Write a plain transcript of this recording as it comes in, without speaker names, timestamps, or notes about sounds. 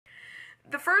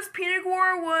The First Punic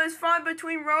War was fought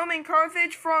between Rome and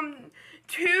Carthage from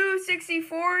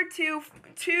 264 to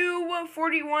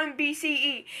 241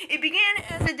 BCE. It began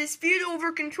as a dispute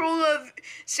over control of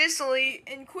Sicily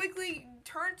and quickly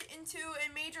turned into a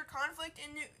major conflict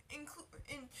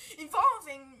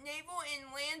involving naval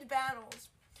and land battles.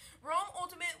 Rome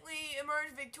ultimately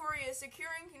emerged victorious,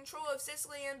 securing control of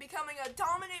Sicily and becoming a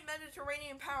dominant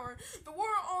Mediterranean power. The war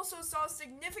also saw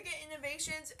significant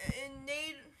innovations in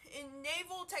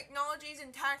naval technologies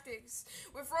and tactics,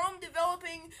 with Rome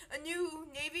developing a new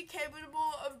navy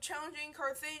capable of challenging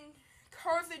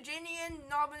Carthaginian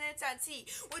dominance at sea,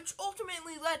 which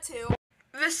ultimately led to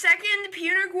the Second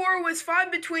Punic War was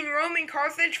fought between Rome and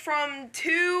Carthage from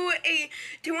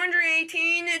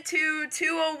 218 to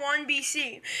 201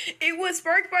 BC. It was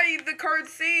sparked by the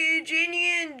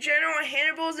Carthaginian general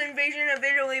Hannibal's invasion of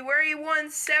Italy, where he won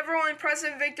several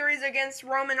impressive victories against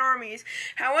Roman armies.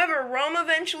 However, Rome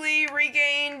eventually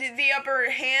regained the upper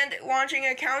hand, launching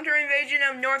a counter-invasion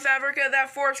of North Africa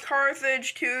that forced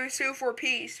Carthage to sue for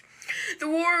peace. The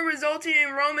war resulted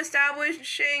in Rome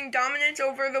establishing dominance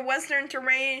over the western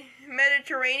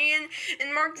Mediterranean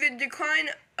and marked the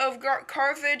decline of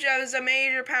Carthage as a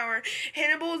major power.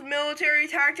 Hannibal's military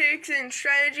tactics and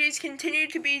strategies continue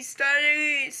to be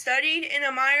studied and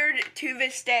admired to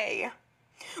this day,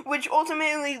 which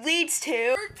ultimately leads to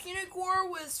the Third Punic War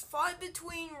was fought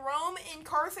between Rome and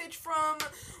Carthage from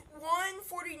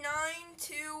 149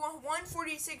 to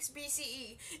 146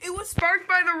 BCE. It was sparked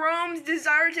by the Rome's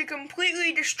desire to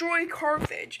completely destroy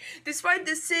Carthage, despite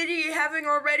the city having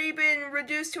already been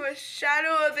reduced to a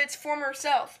shadow of its former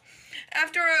self.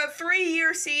 After a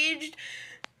 3-year siege,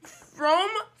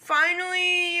 Rome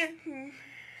finally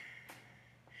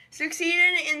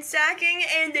succeeded in sacking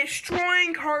and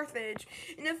destroying Carthage,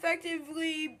 and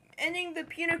effectively ending the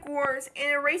Punic Wars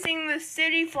and erasing the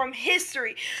city from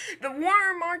history. The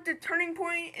war marked a turning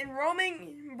point in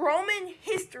Roman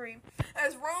history,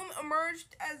 as Rome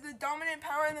emerged as the dominant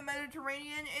power in the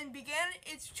Mediterranean and began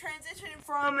its transition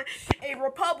from a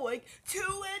republic to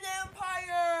an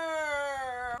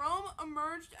empire. Rome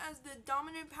emerged as the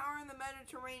dominant power in the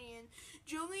Mediterranean.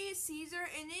 Julius Caesar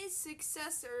and his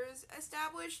successors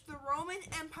established the Roman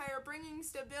Empire, bringing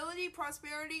stability,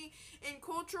 prosperity, and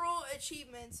cultural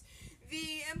achievements.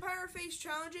 The empire faced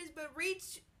challenges but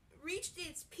reached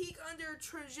its peak under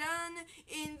Trajan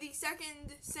in the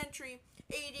 2nd century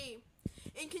AD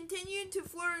and continued to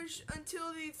flourish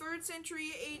until the 3rd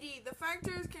century AD. The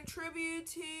factors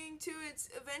contributing to its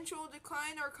eventual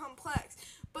decline are complex,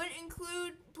 but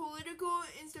include political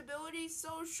instability,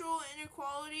 social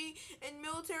inequality, and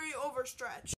military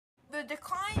overstretch. The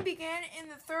decline began in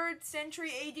the 3rd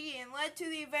century AD and led to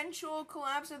the eventual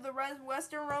collapse of the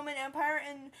Western Roman Empire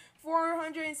in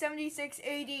 476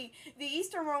 AD. The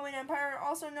Eastern Roman Empire,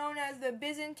 also known as the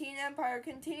Byzantine Empire,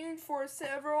 continued for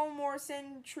several more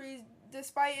centuries.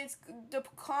 Despite its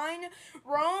decline,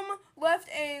 Rome left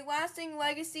a lasting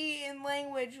legacy in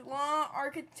language, law,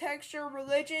 architecture,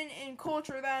 religion, and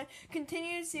culture that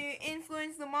continues to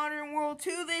influence the modern world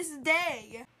to this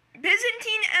day.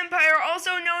 Byzantine Empire,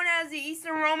 also known as the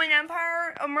Eastern Roman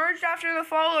Empire, emerged after the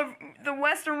fall of the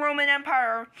Western Roman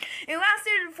Empire. It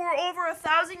lasted for over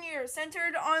 1,000 years,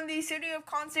 centered on the city of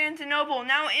Constantinople,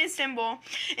 now Istanbul,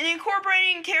 and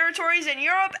incorporating territories in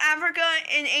Europe, Africa,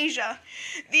 and Asia.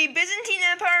 The Byzantine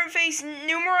Empire faced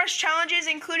numerous challenges,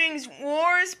 including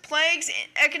wars, plagues,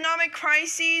 economic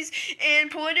crises,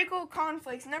 and political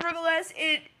conflicts. Nevertheless,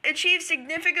 it achieved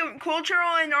significant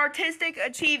cultural and artistic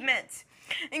achievements,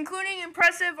 including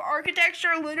impressive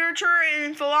architecture, literature,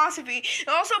 and philosophy. It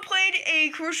also played a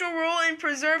crucial role in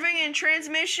preserving and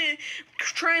transmitting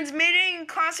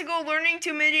classical learning to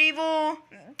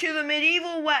the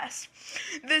medieval West.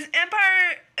 The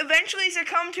empire eventually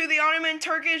succumbed to the Ottoman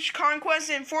Turkish conquest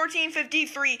in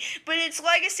 1453, but its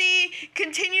legacy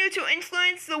continued to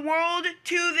influence the world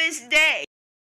to this day.